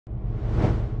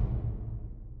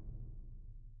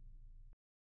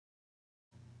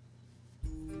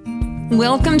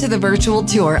Welcome to the virtual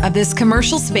tour of this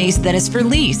commercial space that is for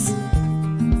lease.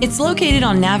 It's located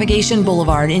on Navigation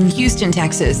Boulevard in Houston,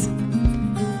 Texas.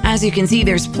 As you can see,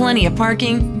 there's plenty of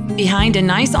parking behind a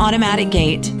nice automatic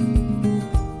gate,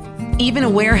 even a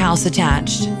warehouse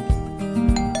attached.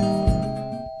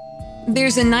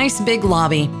 There's a nice big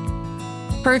lobby,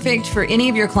 perfect for any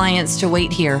of your clients to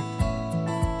wait here.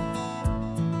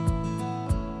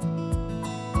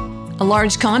 A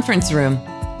large conference room.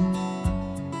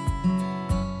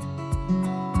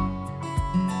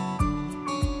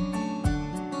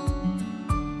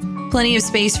 Plenty of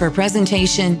space for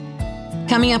presentation,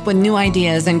 coming up with new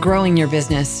ideas, and growing your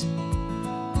business.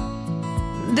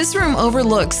 This room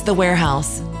overlooks the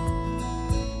warehouse.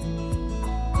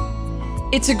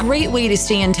 It's a great way to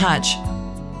stay in touch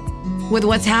with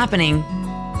what's happening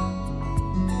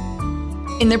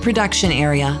in the production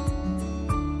area.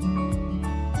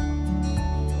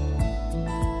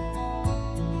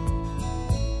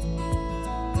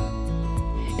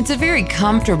 It's a very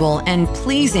comfortable and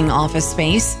pleasing office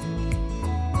space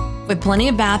with plenty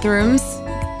of bathrooms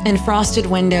and frosted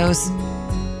windows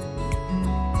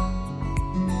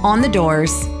on the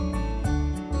doors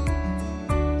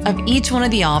of each one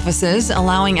of the offices,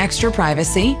 allowing extra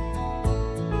privacy.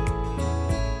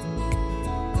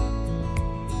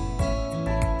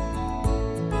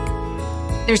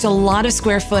 There's a lot of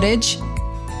square footage.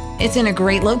 It's in a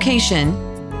great location,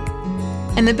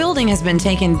 and the building has been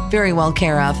taken very well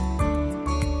care of.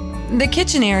 The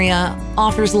kitchen area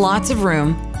offers lots of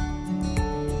room,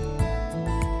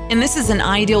 and this is an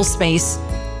ideal space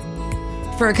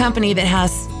for a company that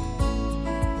has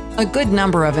a good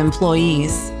number of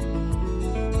employees.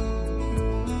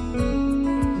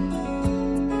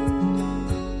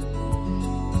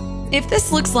 If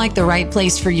this looks like the right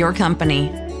place for your company,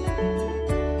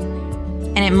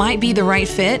 and it might be the right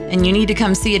fit and you need to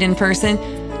come see it in person,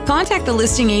 contact the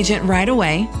listing agent right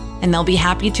away and they'll be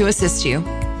happy to assist you.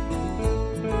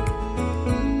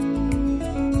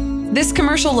 This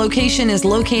commercial location is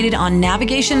located on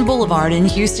Navigation Boulevard in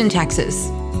Houston, Texas,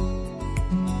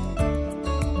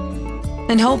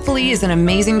 and hopefully is an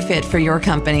amazing fit for your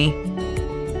company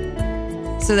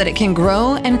so that it can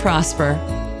grow and prosper.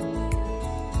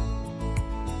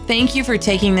 Thank you for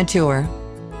taking the tour.